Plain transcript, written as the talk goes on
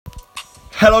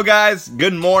Hello guys,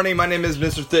 good morning, my name is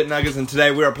Mr. Thick Nuggets and today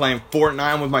we are playing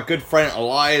Fortnite with my good friend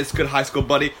Elias, good high school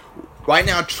buddy. Right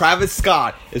now Travis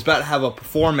Scott is about to have a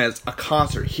performance, a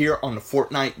concert here on the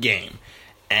Fortnite game.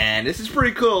 And this is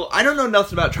pretty cool. I don't know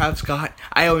nothing about Travis Scott,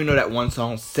 I only know that one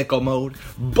song, Sicko Mode.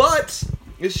 But,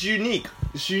 it's unique,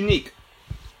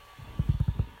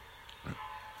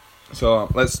 So,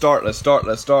 let's start.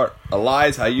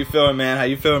 Elias, how you feeling, man? How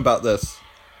you feeling about this?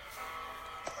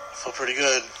 Feel pretty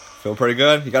good. Feel pretty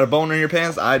good? You got a boner in your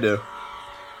pants? I do.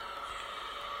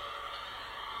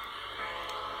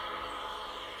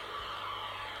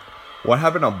 What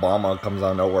happened to Obama comes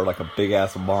out of nowhere like a big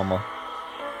ass Obama?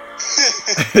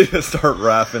 Just start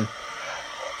rapping.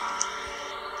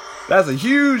 That's a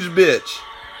huge bitch.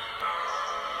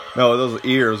 No, those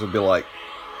ears would be like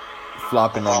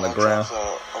flopping on the ground.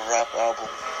 A rap album.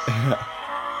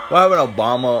 What happened to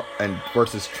Obama and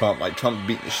versus Trump? Like Trump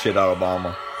beating the shit out of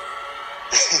Obama.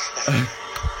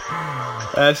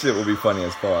 That shit will be funny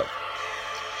as fuck.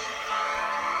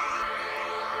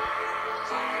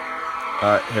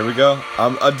 Alright, here we go.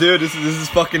 Dude, this is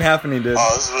fucking happening, dude.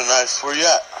 Oh, this is really nice. Where you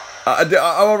at?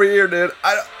 I'm over here, dude.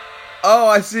 Oh,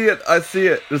 I see it.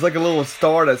 There's like a little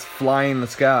star that's flying in the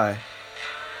sky.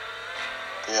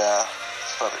 Yeah,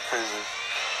 it's probably crazy.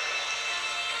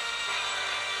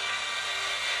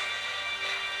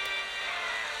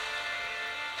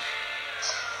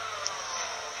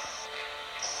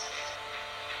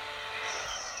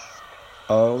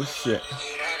 Oh shit.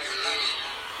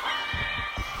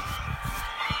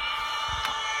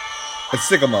 It's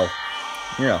sicko mode.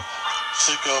 Yeah.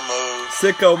 Sicko mode.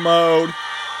 Sicko mode.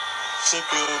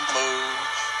 Sicko mode.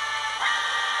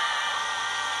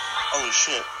 Holy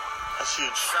shit. That's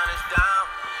huge. Sun is down,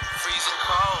 freezing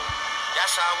cold.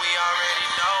 That's how we already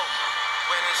know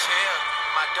when it's here.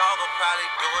 My dog will probably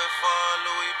do it for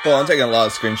Louis Vuitton. Well, I'm taking a lot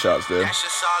of screenshots, dude. That's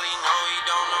just all he know, he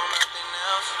don't know nothing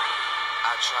else.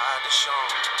 I tried to show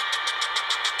him.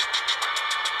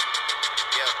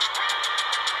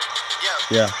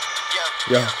 Yeah.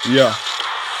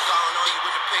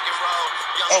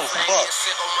 Oh, fuck.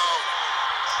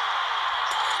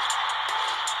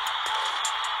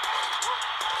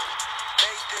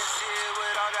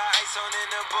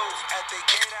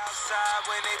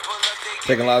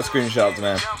 Taking a lot of screenshots,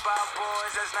 man.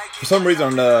 For some reason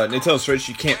on the Nintendo Switch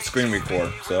you can't screen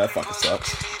record, so that fucking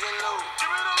sucks.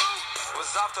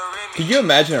 Can you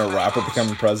imagine a rapper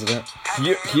becoming president? Can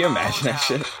you imagine that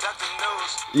shit?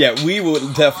 Yeah, we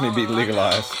would definitely be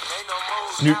legalized.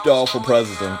 Snoop Dogg for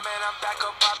president.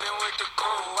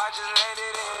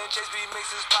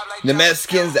 The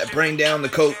Mexicans that bring down the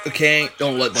cocaine,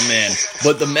 don't let them in.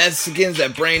 But the Mexicans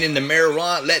that bring in the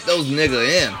marijuana, let those niggas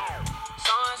in.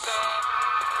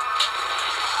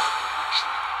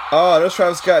 Oh, there's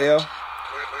Travis Scott, yo.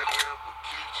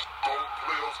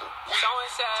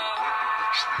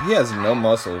 He has no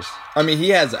muscles. I mean, he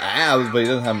has abs, but he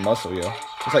doesn't have muscle, yo.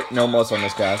 It's like no muscle on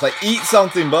this guy. It's like, eat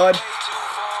something, bud.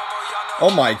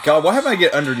 Oh my god, what happened to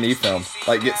get underneath him?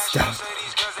 Like, get stuffed.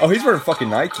 Oh, he's wearing fucking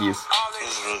Nikes.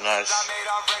 This is really nice.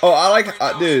 Oh, I like,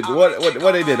 dude,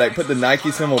 what they did, like, put the Nike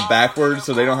symbol backwards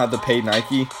so they don't have to pay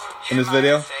Nike in this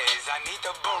video.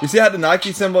 You see how the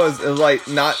Nike symbol is like,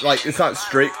 not, like, it's not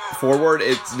straight forward,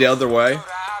 it's the other way.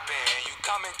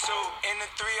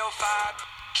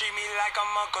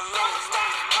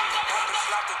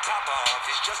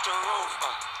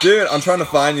 Dude, I'm trying to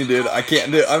find you, dude. I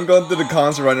can't, dude. I'm going through the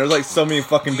concert right now. There's like so many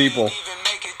fucking people.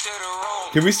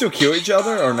 Can we still kill each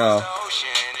other or no?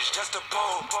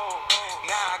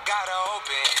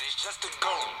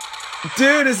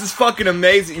 Dude, this is fucking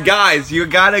amazing. Guys, you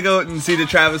gotta go and see the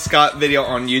Travis Scott video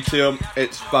on YouTube.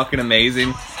 It's fucking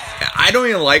amazing. I don't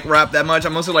even like rap that much. I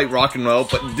mostly like rock and roll,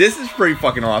 but this is pretty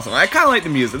fucking awesome. I kind of like the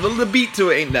music. The beat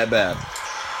to it ain't that bad.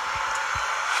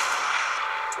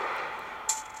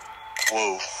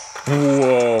 Whoa.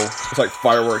 It's like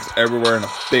fireworks everywhere in a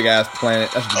big ass planet.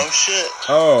 That's oh shit.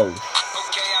 Oh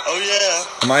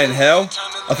yeah. Am I in hell?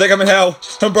 I think I'm in hell.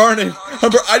 I'm burning.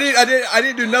 I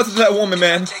didn't do nothing to that woman,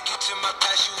 man.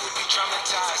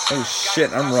 Oh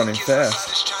shit, I'm running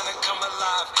fast.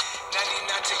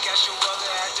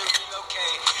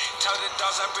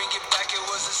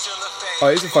 Oh,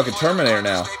 he's a fucking Terminator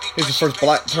now. He's the first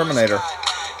black Terminator.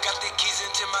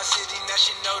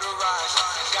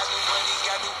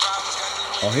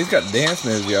 Oh, he's got dance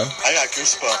moves, yo. I got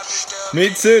goosebumps. Me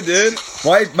too, dude.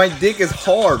 Why? My dick is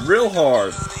hard, real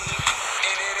hard.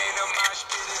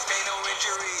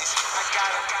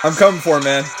 I'm coming for him,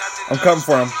 man. I'm coming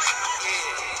for him.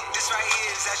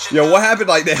 Yo, what happened?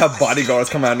 Like, they have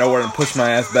bodyguards come out of nowhere and push my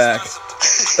ass back.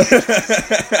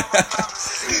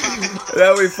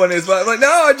 That would be funny as well. I'm like, no,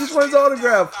 I just want his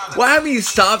autograph. Why haven't you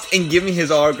stopped and give me his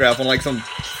autograph on like some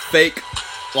fake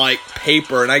like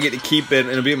paper, and I get to keep it and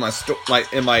it'll be in my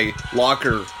in my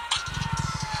locker.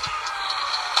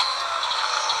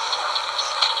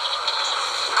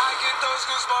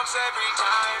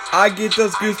 I get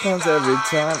those goosebumps every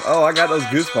time. Oh, I got those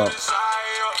goosebumps.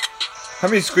 How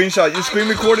many screenshots? You screen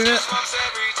recording it?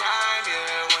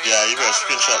 Yeah, you better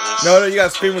screenshot this. No, you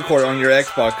got screen record on your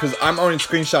Xbox, because I'm only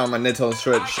screenshotting my Nintendo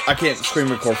Switch. I can't screen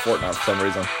record Fortnite for some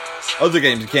reason. Other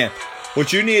games you can.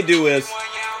 What you need to do is,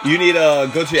 you need to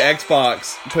go to your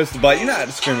Xbox, push the button. You know how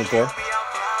to screen record.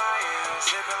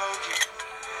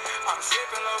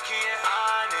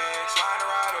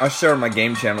 I'll share my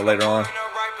game channel later on.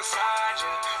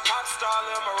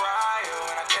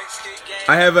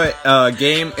 I have a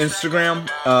game Instagram.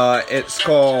 It's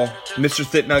called Mr.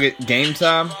 Thick Nugget Game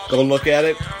Time. Go look at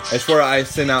it. It's where I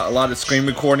send out a lot of screen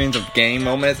recordings of game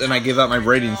moments, and I give out my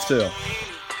ratings too.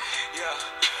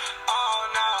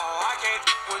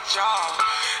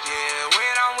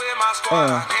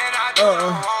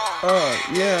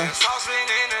 Yeah.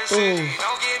 Ooh.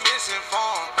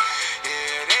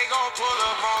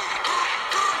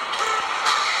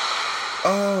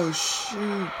 Oh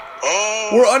shoot. Oh.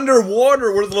 We're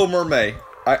underwater. Where's the Little Mermaid?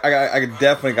 I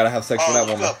definitely gotta have sex with that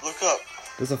woman. Look up.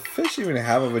 Does a fish even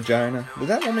have a vagina? Does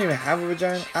that woman even have a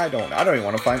vagina? I don't even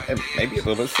want to find it. Maybe a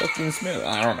little bit silky and smooth.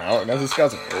 I don't know. That's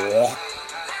disgusting. Ugh.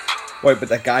 Wait, but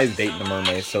that guy's dating the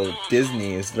mermaid, so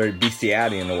Disney is very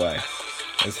bestiality in a way.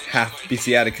 It's half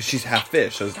bestiality because she's half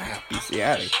fish, so it's half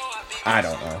bestiality. I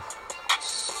don't know.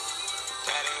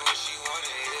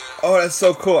 Oh, that's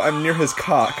so cool. I'm near his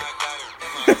cock.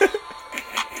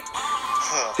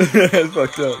 That's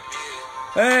fucked up.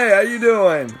 Hey, how you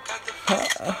doing?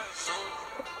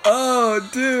 Oh,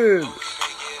 dude.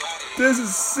 This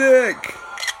is sick.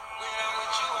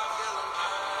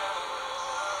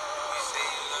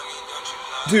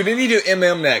 Dude, they need to do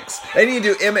MM next. They need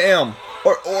to do MM.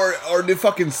 Or do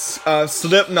fucking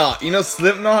Slipknot. You know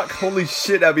Slipknot? Holy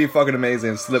shit, that'd be fucking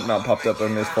amazing if Slipknot popped up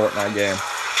in this Fortnite game.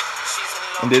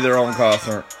 And did their own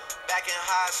concert. Back in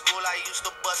high school, I used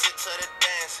to bust it to the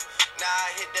dance. Now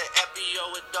I hit the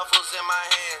FBO with duffels in my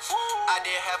hands. I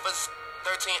did half a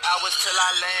 13 hours till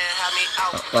I land. Had me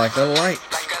out like a light.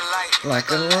 like a light.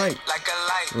 Like a light. Like a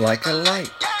light. Like a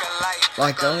light. Like a light.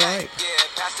 Like a light. Yeah,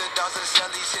 Pastor Dawson,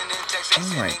 Shelly, sending texts. Oh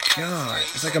my god.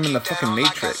 It's like I'm in the fucking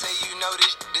Matrix. You know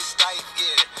this life,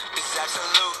 yeah. This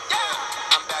absolute, yeah.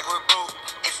 I'm back with Boo.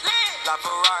 It's lit. La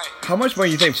Ferrari. How much money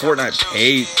do you think Fortnite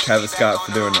paid Travis Scott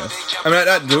for doing this? I mean,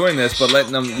 not doing this, but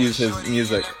letting them use his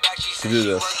music to do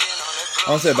this. I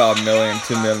want to say about $1 million,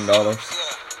 $2 million.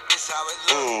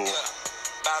 Ooh.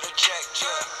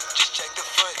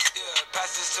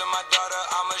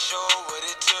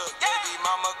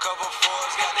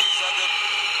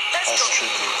 That's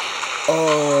tricky.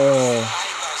 Oh.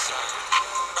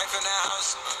 Right from the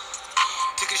house,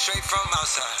 took it straight from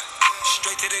outside,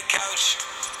 straight to the couch.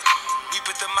 We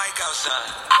put the mic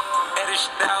outside, edit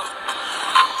out.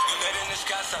 You let in the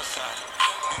scouts outside.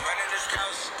 We running the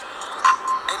scouts.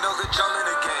 Ain't no control in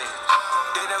the game.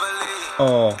 They never leave.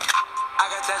 Oh. I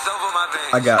got tats over my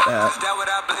veins. I got that. Is that what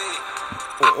I bleed?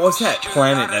 What's that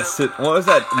planet that's what was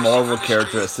that Marvel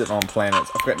character that's sitting on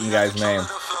planets? I forgot the guy's name.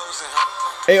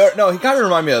 Hey, no, he kind of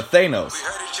reminded me of Thanos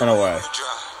in a way.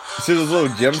 See those little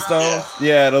gemstones?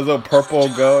 Yeah, those little purple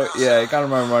go. Yeah, it kind of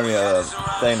reminded me of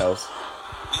Thanos.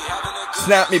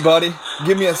 Snap me, buddy.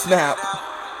 Give me a snap.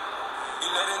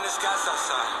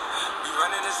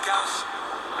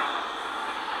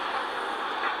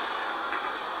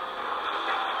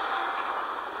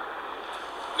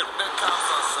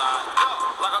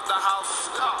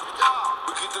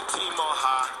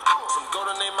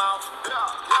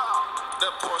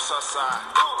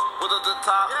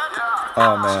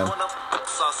 Oh man,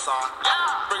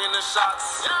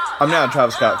 I'm not a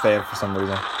Travis Scott fan for some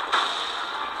reason.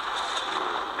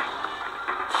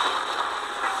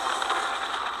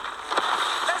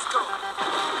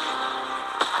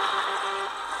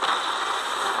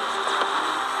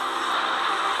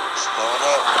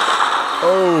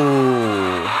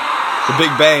 Oh, the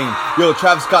Big Bang. Yo,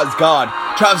 Travis Scott's God.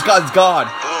 Travis Scott's God.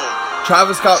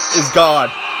 Travis Scott is God.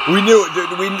 We knew it, dude.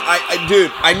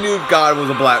 Dude, I knew God was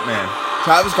a black man.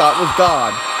 Travis Scott was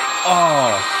God.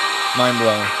 Oh, mind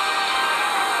blown.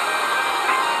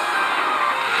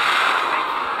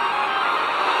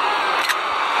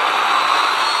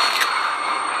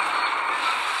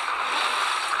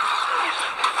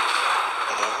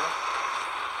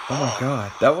 Oh my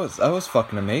god, that was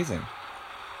fucking amazing.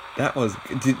 That was,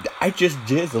 dude, I just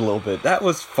jizzed a little bit. That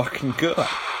was fucking good.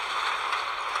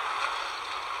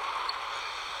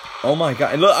 Oh my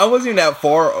god. And look, I wasn't even that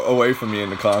far away from you in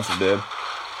the concert, dude.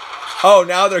 Oh,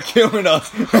 now they're killing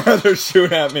us. Now they're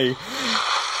shooting at me.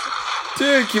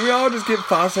 Dude, can we all just get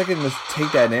 5 seconds to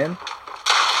take that in?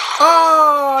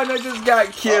 Oh, and I just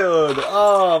got killed.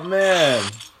 Oh, man.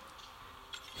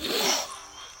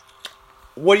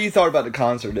 What do you thought about the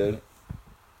concert, dude?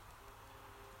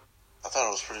 I thought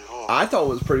it was pretty cool. I thought it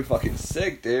was pretty fucking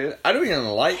sick, dude. I don't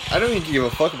even give a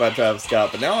fuck about Travis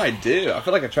Scott, but now I do. I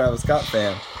feel like a Travis Scott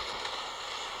fan.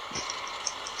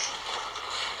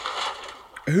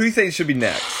 Who do you think should be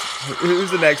next?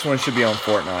 Who's the next one should be on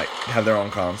Fortnite? Have their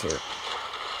own concert.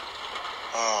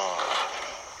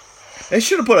 They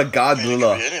should have put a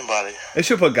Godzilla. Anybody. They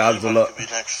should put Godzilla. Could be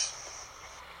next.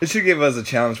 They should give us a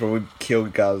challenge where we kill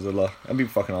Godzilla. That'd be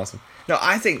fucking awesome. No,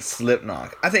 I think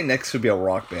Slipknot. I think next should be a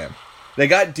rock band. They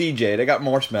got DJ. They got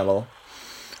Marshmello.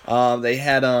 They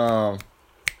had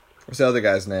what's the other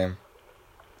guy's name?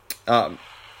 God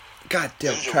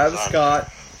damn, Travis Scott.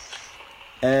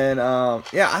 And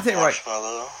yeah, I think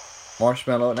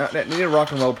Marshmello. Now they need a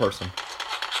rock and roll person.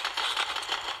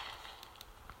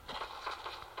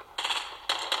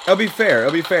 It'll be fair.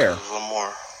 A little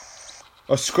more.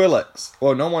 Or Skrillex.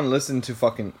 Well, no one listened to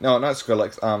fucking... No, not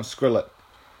Skrillex. Skrillex.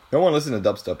 No one listens to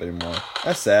dubstep anymore.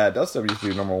 That's sad. Dubstep used to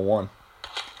be number one.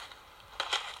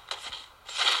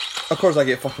 Of course, I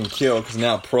get fucking killed because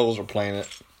now pros are playing it.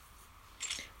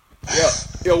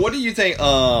 Yo, what do you think?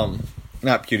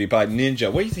 Not PewDiePie,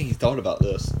 Ninja. What do you think he thought about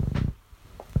this?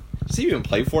 Does he even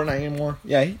play Fortnite anymore?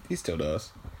 Yeah, he still does.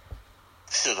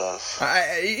 Still does.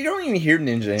 You don't even hear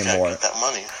Ninja anymore. Get that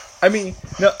money. I mean,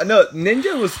 no.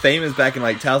 Ninja was famous back in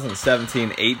like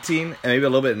 2017, 18, and maybe a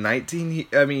little bit in 19.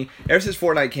 Ever since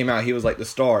Fortnite came out, he was like the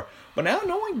star. But now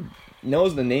no one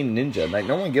knows the name Ninja. Like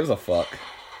no one gives a fuck.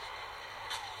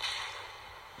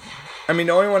 I mean,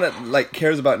 the only one that like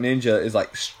cares about Ninja is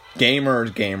like gamer,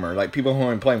 like people who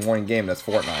only play one game. That's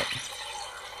Fortnite.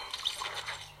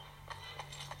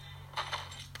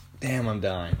 Damn, I'm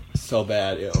dying so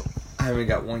bad, yo. I haven't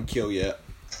got one kill yet.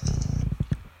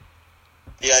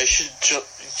 Yeah, you should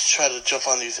try to jump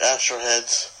on these Astro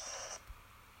heads.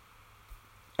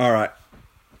 Alright,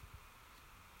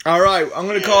 I'm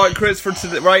going to call it Chris for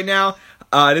today, right now.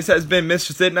 This has been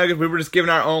Mr. Thick Nuggets. We were just giving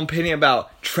our own opinion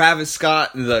about Travis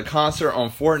Scott, the concert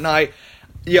on Fortnite.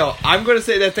 Yo, I'm going to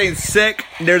say that thing's sick.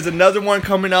 There's another one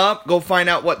coming up. Go find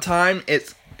out what time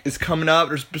it's coming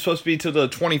up. It's supposed to be till the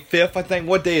 25th, I think.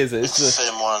 What day is it? It's the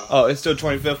same one. Oh, it's still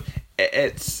 25th.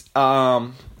 It's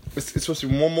supposed to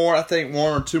be one more, I think,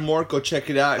 one or two more. Go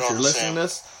check it out if you're listening to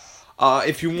this.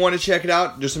 If you want to check it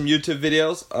out, there's some YouTube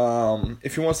videos.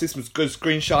 If you want to see some good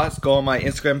screenshots, go on my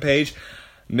Instagram page,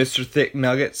 Mr. Thick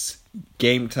Nuggets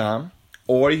Game Time,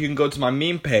 or you can go to my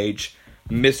meme page,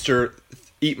 Mr.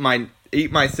 Eat My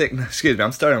Thick. Excuse me,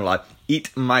 I'm starting a lot. Eat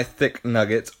My Thick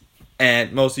Nuggets.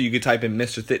 And mostly you can type in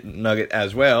Mr. Thick Nugget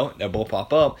as well. They'll both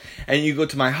pop up. And you go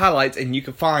to my highlights and you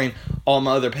can find all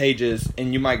my other pages.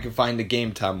 And you might can find the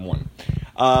Game Time one.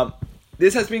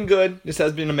 This has been good. This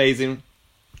has been amazing.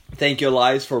 Thank you,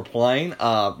 Elias, for playing.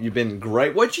 You've been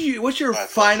great. What's your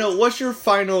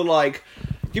final like?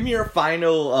 Give me your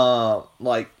final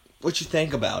like. What you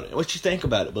think about it? What you think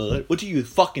about it, bud? What do you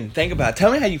fucking think about it?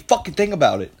 Tell me how you fucking think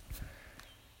about it.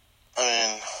 I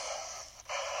mean,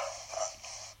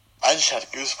 I just had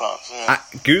goosebumps.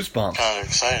 Goosebumps. Kind of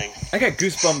exciting. I got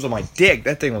goosebumps on my dick.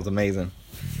 That thing was amazing.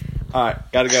 Alright,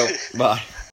 gotta go. Bye.